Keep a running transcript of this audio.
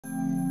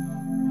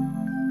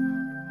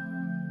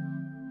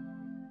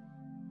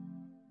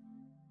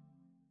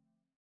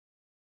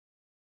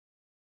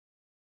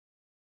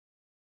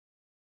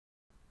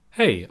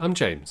Hey, I'm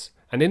James,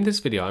 and in this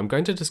video I'm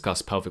going to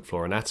discuss pelvic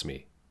floor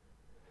anatomy.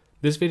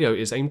 This video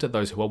is aimed at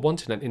those who are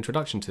wanting an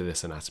introduction to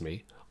this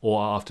anatomy or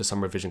are after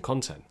some revision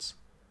content.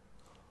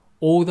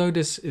 Although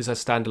this is a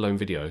standalone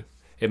video,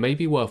 it may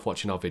be worth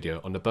watching our video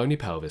on the bony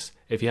pelvis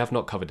if you have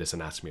not covered this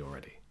anatomy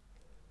already.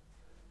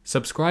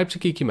 Subscribe to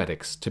Geeky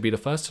Medics to be the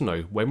first to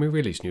know when we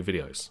release new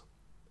videos.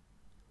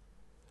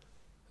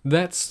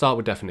 Let's start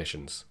with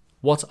definitions.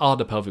 What are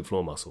the pelvic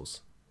floor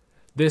muscles?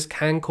 This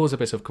can cause a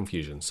bit of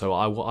confusion, so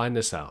I will iron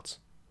this out.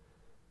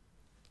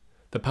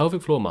 The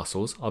pelvic floor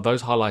muscles are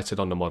those highlighted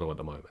on the model at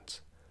the moment.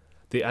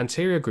 The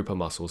anterior group of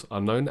muscles are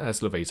known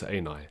as levator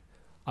ani.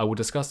 I will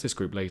discuss this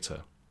group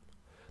later.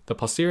 The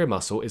posterior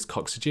muscle is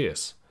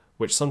Coccygeus,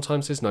 which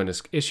sometimes is known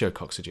as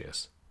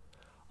Iliococcygeus.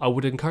 I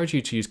would encourage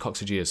you to use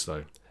Coccygeus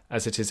though,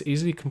 as it is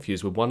easily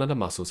confused with one of the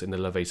muscles in the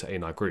levator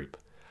ani group,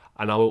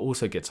 and I will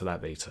also get to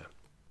that later.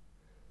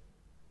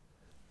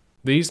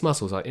 These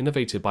muscles are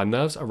innervated by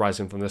nerves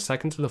arising from the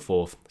second to the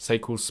fourth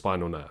sacral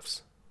spinal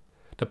nerves.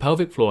 The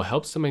pelvic floor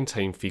helps to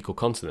maintain fecal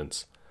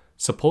continence,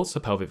 supports the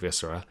pelvic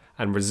viscera,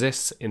 and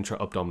resists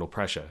intra-abdominal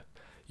pressure.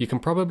 You can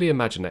probably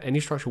imagine that any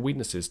structural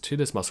weaknesses to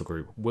this muscle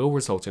group will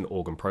result in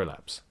organ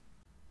prolapse.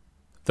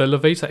 The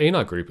levator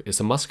ani group is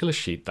a muscular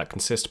sheet that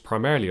consists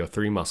primarily of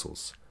three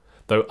muscles,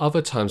 though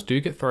other terms do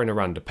get thrown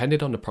around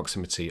depending on the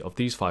proximity of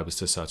these fibers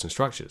to certain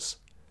structures.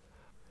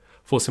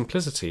 For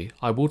simplicity,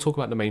 I will talk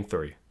about the main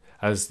three,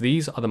 as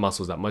these are the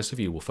muscles that most of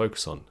you will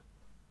focus on.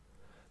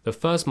 The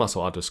first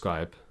muscle I'll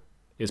describe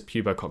is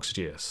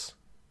Pubococcygeus.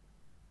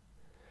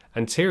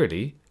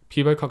 Anteriorly,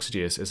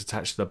 Pubococcygeus is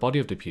attached to the body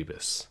of the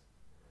pubis.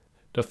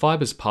 The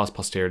fibers pass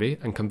posteriorly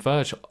and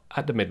converge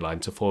at the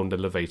midline to form the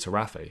levator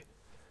raphe,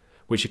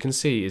 which you can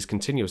see is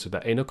continuous with the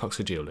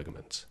anococcygeal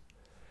ligament.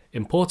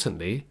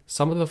 Importantly,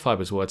 some of the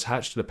fibers will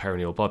attach to the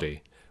perineal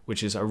body,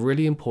 which is a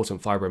really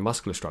important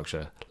fibromuscular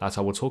structure that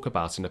I will talk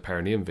about in the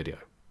perineum video.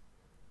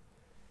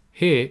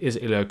 Here is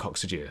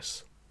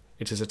Iliococcygeus.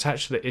 It is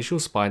attached to the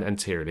ischial spine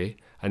anteriorly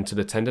and to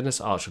the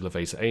tendinous arch of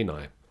levator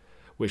ani,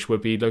 which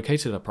would be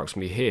located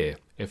approximately here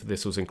if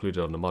this was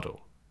included on the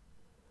model.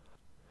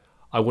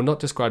 I will not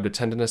describe the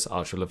tendinous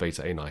arch of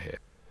levator ani here,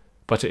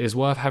 but it is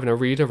worth having a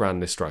read around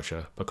this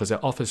structure because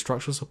it offers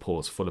structural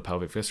support for the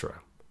pelvic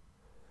viscera.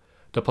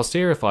 The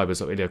posterior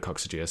fibers of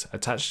Iliococcygeus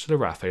attach to the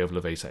raphe of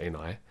levator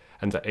ani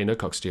and the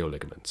anococcygeal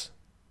ligament.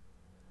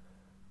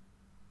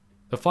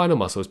 The final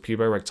muscle is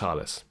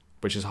Puborectalis,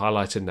 which is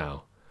highlighted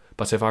now,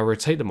 but if I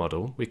rotate the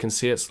model, we can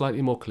see it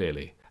slightly more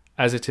clearly,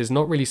 as it is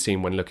not really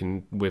seen when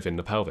looking within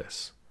the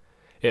pelvis.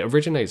 It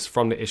originates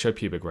from the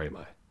ischiopubic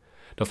rami.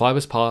 The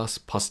fibers pass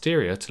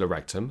posterior to the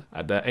rectum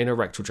at the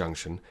anorectal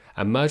junction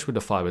and merge with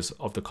the fibers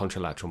of the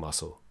contralateral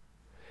muscle.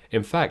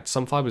 In fact,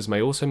 some fibers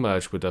may also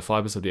merge with the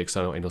fibers of the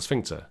external anal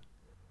sphincter.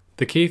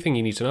 The key thing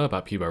you need to know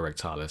about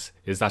Puborectalis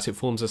is that it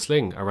forms a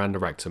sling around the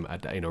rectum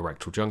at the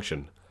anorectal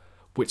junction,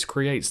 which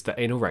creates the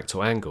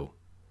anorectal angle.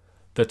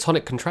 The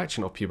tonic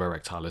contraction of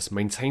Puborectalis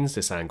maintains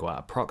this angle at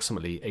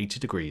approximately 80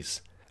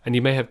 degrees, and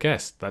you may have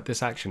guessed that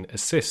this action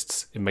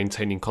assists in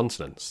maintaining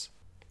continence.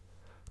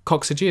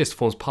 Coccygeus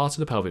forms part of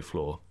the pelvic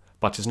floor,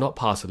 but is not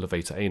part of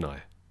levator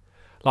ani.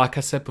 Like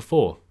I said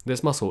before,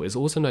 this muscle is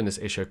also known as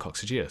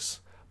Iliococcygeus,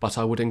 but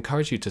I would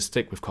encourage you to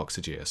stick with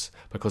Coccygeus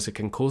because it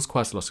can cause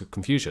quite a lot of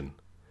confusion,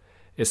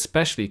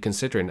 especially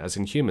considering as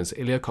in humans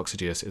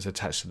Iliococcygeus is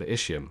attached to the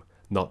ischium,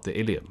 not the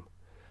ilium.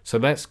 So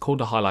let's call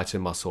the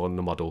highlighted muscle on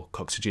the model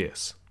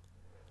Coccygeus.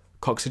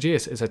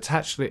 Coccygeus is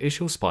attached to the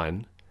ischial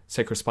spine,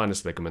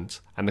 sacrospinous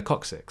ligament, and the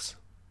coccyx.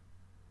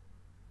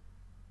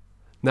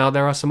 Now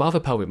there are some other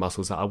pelvic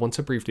muscles that I want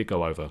to briefly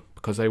go over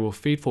because they will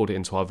feed forward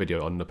into our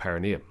video on the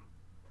perineum.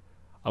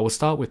 I will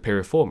start with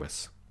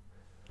Piriformis.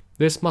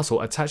 This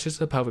muscle attaches to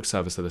the pelvic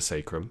surface of the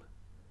sacrum,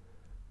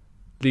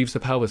 leaves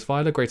the pelvis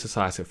via the greater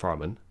sciatic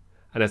foramen,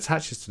 and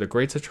attaches to the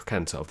greater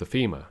trochanter of the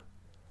femur.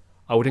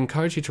 I would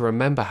encourage you to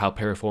remember how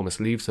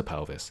Piriformis leaves the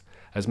pelvis,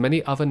 as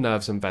many other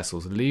nerves and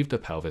vessels leave the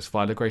pelvis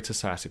via the greater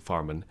sciatic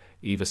foramen,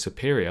 either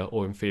superior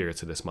or inferior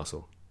to this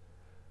muscle.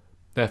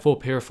 Therefore,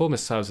 Piriformis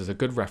serves as a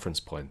good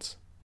reference point.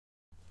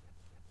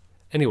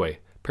 Anyway,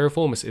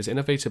 Piriformis is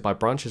innervated by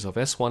branches of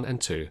S1 and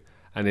 2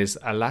 and is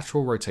a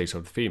lateral rotator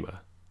of the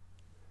femur.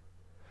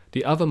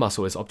 The other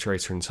muscle is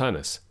obturator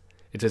internus.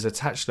 It is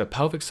attached to the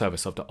pelvic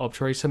surface of the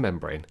obturator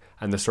membrane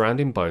and the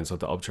surrounding bones of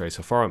the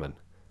obturator foramen.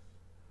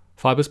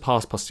 Fibers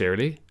pass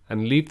posteriorly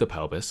and leave the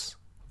pelvis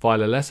via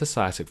the lesser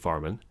sciatic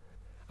foramen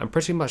and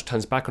pretty much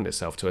turns back on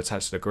itself to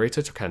attach to the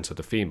greater trochanter of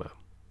the femur.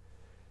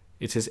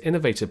 It is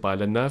innervated by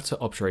the nerve to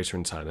obturator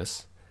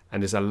internus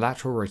and is a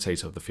lateral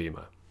rotator of the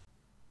femur.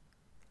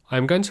 I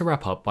am going to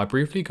wrap up by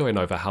briefly going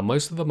over how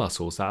most of the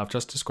muscles that I've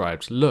just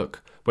described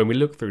look when we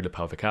look through the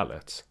pelvic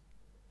outlet.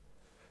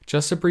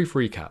 Just a brief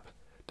recap,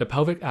 the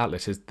pelvic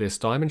outlet is this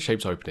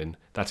diamond-shaped opening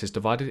that is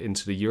divided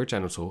into the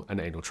urogenital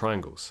and anal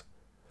triangles.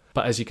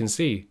 But as you can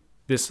see,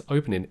 this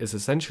opening is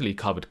essentially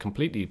covered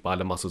completely by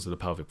the muscles of the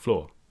pelvic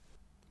floor.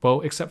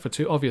 Well, except for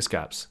two obvious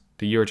gaps,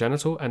 the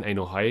urogenital and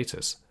anal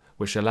hiatus,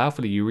 which allow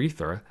for the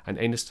urethra and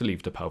anus to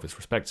leave the pelvis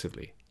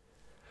respectively.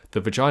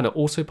 The vagina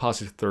also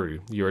passes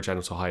through the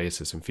urogenital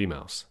hiatus in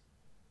females.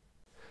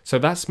 So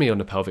that's me on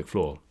the pelvic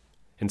floor.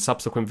 In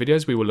subsequent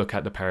videos we will look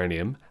at the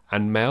perineum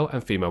and male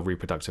and female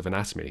reproductive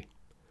anatomy.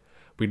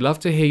 We'd love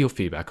to hear your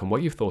feedback on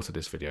what you've thought of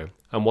this video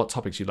and what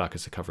topics you'd like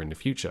us to cover in the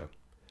future.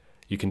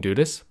 You can do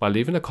this by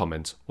leaving a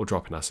comment or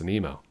dropping us an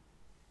email.